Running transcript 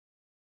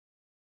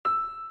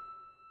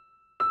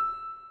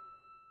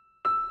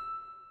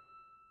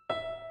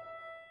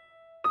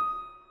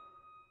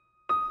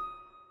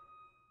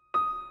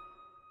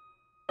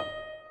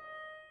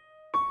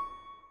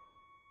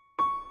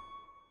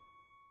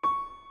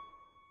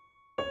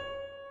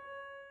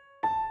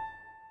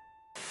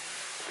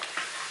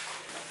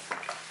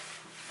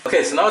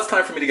Okay, so now it's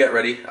time for me to get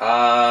ready.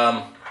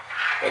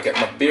 I get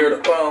my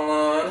beard oil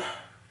on.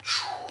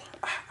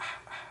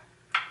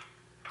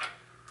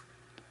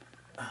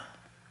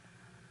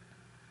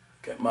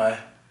 Get my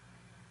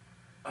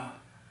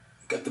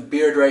get the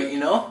beard right, you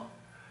know.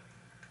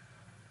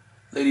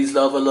 Ladies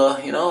love a little,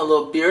 you know, a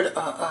little beard.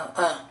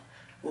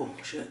 Oh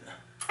shit.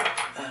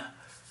 I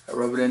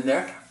rub it in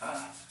there.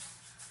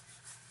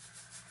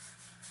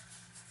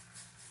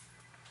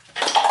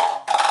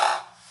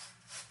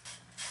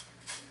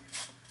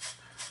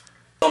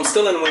 I'm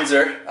still in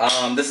Windsor.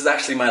 This is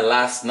actually my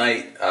last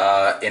night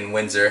in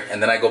Windsor,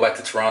 and then I go back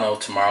to Toronto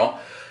tomorrow.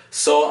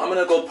 So I'm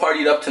gonna go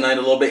party it up tonight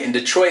a little bit in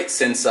Detroit,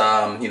 since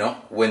you know,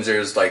 Windsor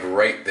is like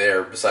right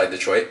there beside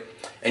Detroit.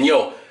 And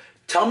yo,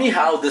 tell me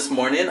how this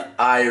morning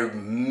I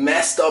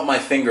messed up my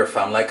finger,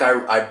 fam. Like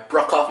I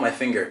broke off my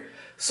finger.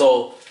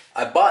 So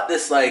I bought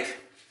this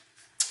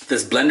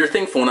this blender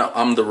thing for when I'm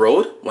on the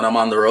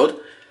road,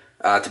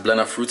 to blend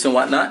up fruits and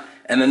whatnot.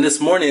 And then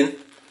this morning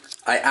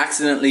I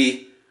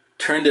accidentally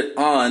turned it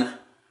on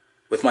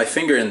with my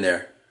finger in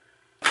there.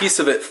 A piece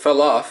of it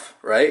fell off,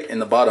 right, in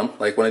the bottom,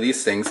 like one of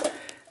these things.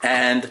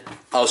 And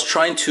I was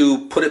trying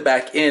to put it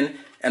back in,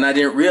 and I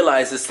didn't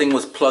realize this thing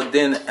was plugged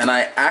in, and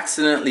I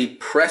accidentally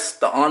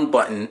pressed the on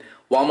button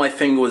while my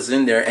finger was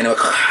in there, and it was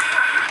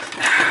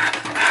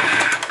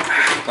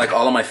like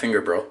all on my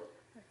finger, bro.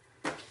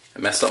 I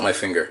messed up my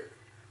finger.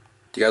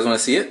 Do you guys want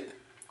to see it?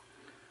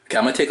 Okay,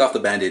 I'm gonna take off the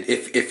Band-Aid.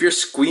 If you're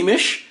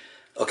squeamish,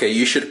 okay,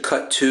 you should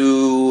cut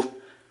to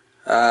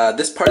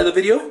this part of the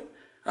video.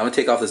 I'm gonna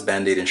take off this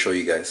Band-Aid and show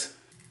you guys.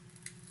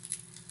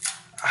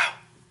 Ow.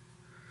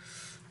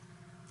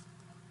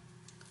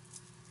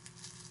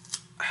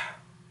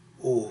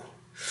 Ooh,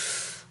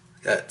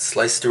 got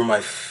sliced through my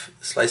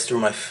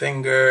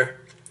finger,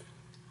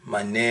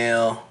 my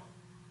nail.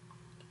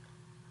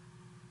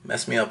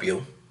 Messed me up,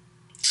 yo.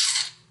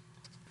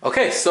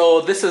 Okay,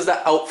 so this is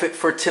the outfit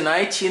for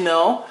tonight. You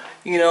know.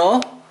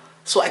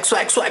 Swag,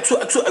 swag, swag,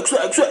 swag, swag,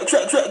 swag, swag,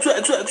 swag, swag,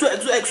 swag,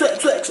 swag, swag,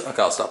 swag, swag.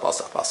 Okay, I'll stop.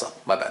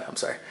 My bad, I'm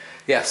sorry.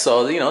 Yeah,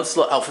 so you know, this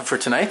little outfit for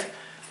tonight.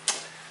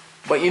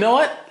 But you know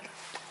what?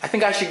 I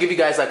think I should give you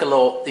guys like a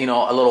little, you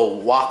know, a little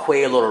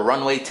walkway, a little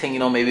runway thing, you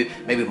know, maybe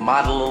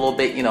model a little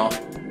bit, you know.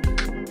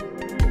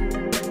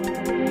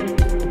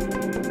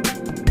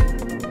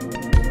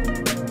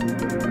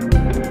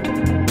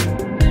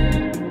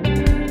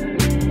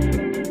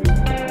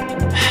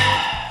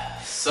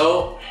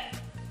 So,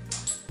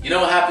 you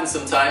know what happens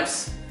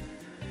sometimes?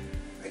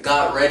 I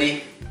got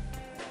ready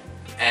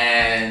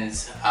and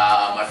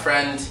my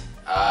friend,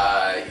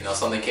 you know,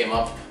 something came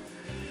up.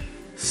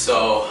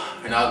 So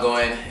we're not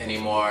going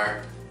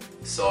anymore.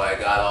 So I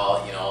got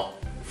all, you know,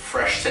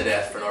 fresh to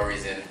death for no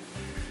reason.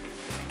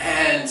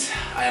 And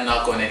I am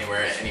not going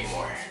anywhere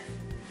anymore.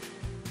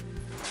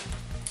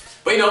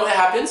 But you know, it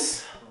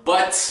happens.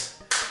 But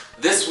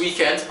this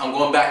weekend, I'm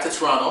going back to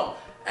Toronto.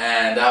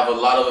 And I have a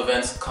lot of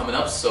events coming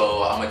up.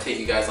 So I'm gonna take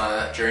you guys on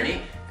that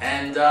journey.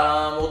 And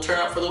we'll turn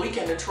up for the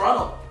weekend in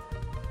Toronto.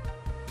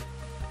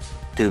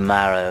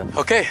 Tomorrow.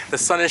 Okay, the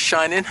sun is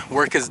shining,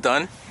 work is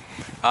done.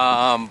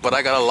 But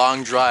I got a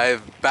long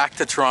drive back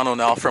to Toronto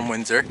now from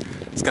Windsor.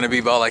 It's gonna be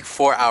about like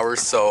 4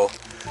 hours, so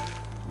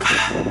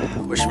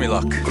wish me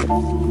luck.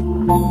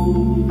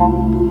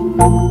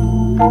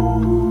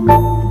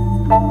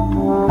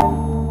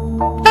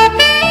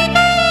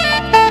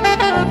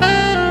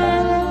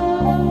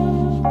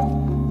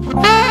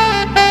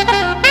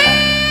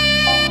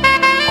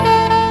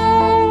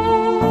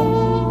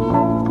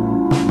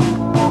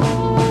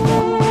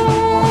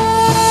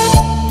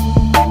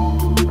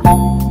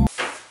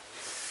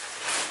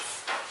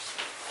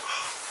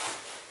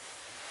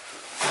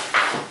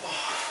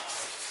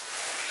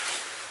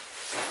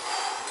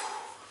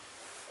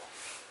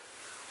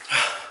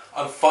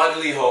 I'm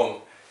finally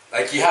home.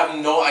 Like, you have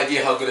no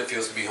idea how good it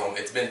feels to be home.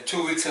 It's been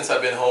 2 weeks since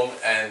I've been home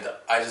and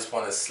I just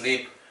want to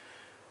sleep,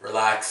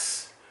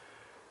 relax.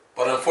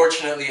 But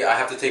unfortunately, I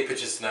have to take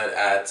pictures tonight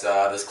at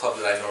this club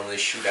that I normally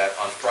shoot at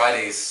on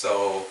Fridays.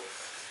 So,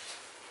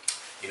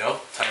 you know,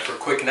 time for a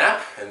quick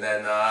nap and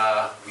then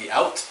we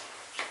out.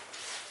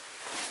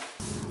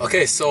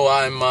 Okay, so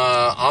I'm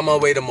on my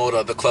way to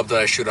Moda, the club that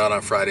I shoot out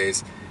on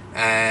Fridays.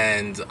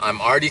 And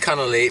I'm already kind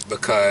of late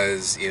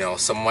because, you know,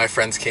 some of my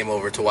friends came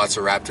over to watch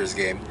the Raptors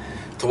game,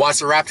 to watch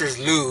the Raptors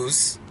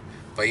lose.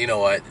 But you know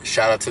what,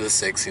 shout out to the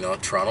Six, you know,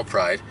 Toronto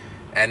pride.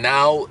 And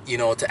now, you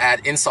know, to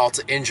add insult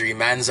to injury,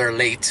 mans are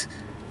late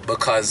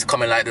because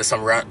coming like there's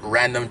some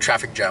random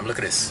traffic jam. Look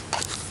at this.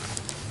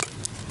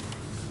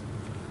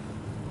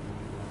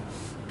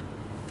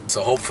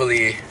 So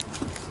hopefully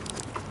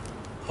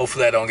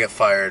I don't get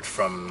fired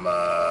from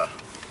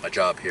my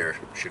job here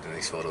shooting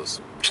these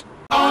photos.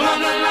 All of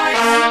the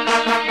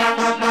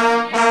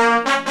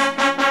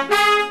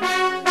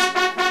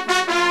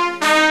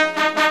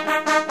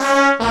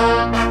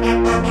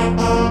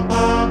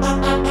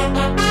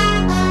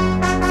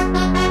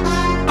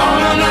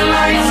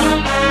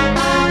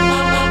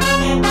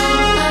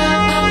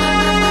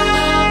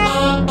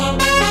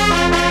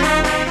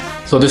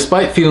So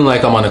despite feeling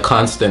like I'm on a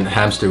constant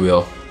hamster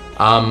wheel,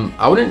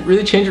 I wouldn't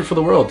really change it for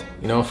the world.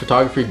 You know,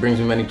 photography brings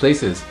me many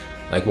places.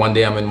 Like one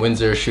day I'm in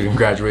Windsor shooting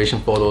graduation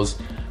photos.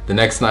 The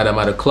next night I'm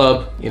at a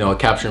club, you know,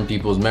 capturing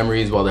people's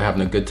memories while they're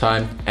having a good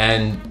time.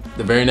 And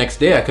the very next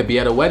day I could be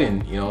at a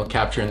wedding, you know,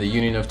 capturing the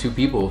union of two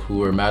people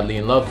who are madly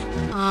in love.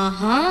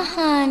 Uh-huh,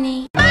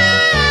 honey.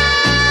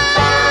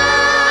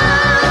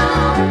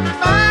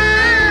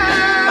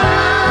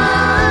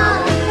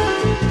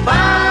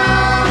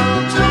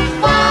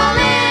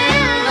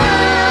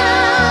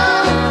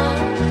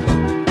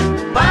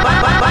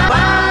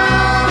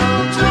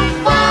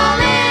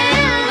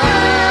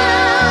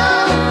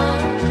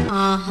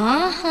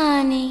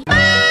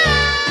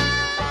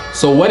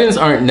 So weddings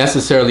aren't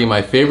necessarily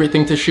my favorite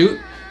thing to shoot,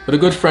 but a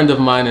good friend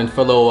of mine and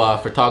fellow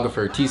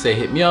photographer Tise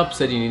hit me up,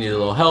 said he needed a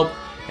little help,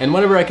 and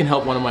whenever I can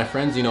help one of my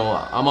friends, you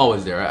know, I'm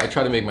always there. I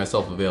try to make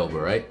myself available,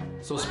 right?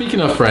 So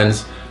speaking of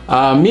friends,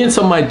 me and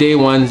some of my day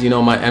ones, you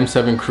know, my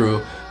M7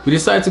 crew, we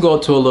decided to go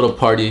out to a little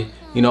party.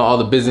 You know, all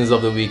the business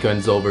of the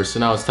weekend's over,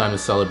 so now it's time to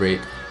celebrate.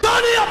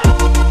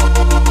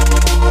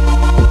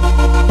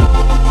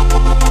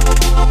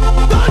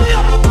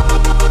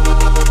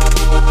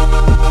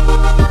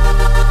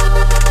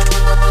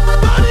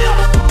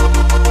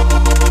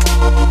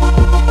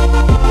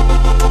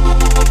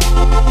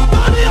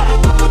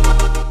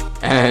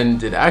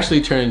 And it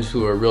actually turned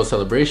into a real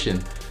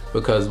celebration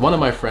because one of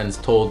my friends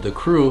told the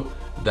crew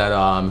that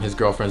his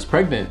girlfriend's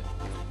pregnant,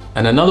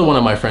 and another one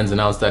of my friends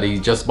announced that he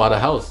just bought a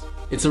house.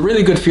 It's a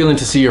really good feeling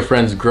to see your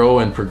friends grow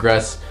and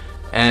progress,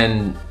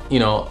 and you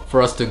know,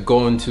 for us to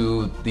go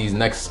into these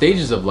next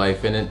stages of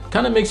life, and it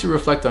kind of makes you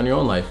reflect on your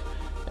own life.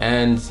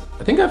 And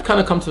I think I've kind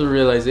of come to the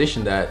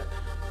realization that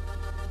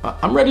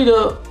I'm ready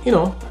to, you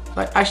know,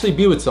 like actually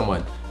be with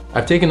someone.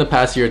 I've taken the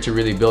past year to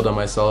really build on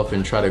myself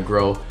and try to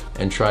grow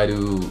and try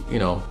to, you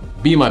know,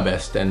 be my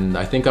best, and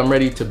I think I'm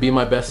ready to be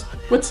my best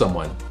with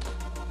someone.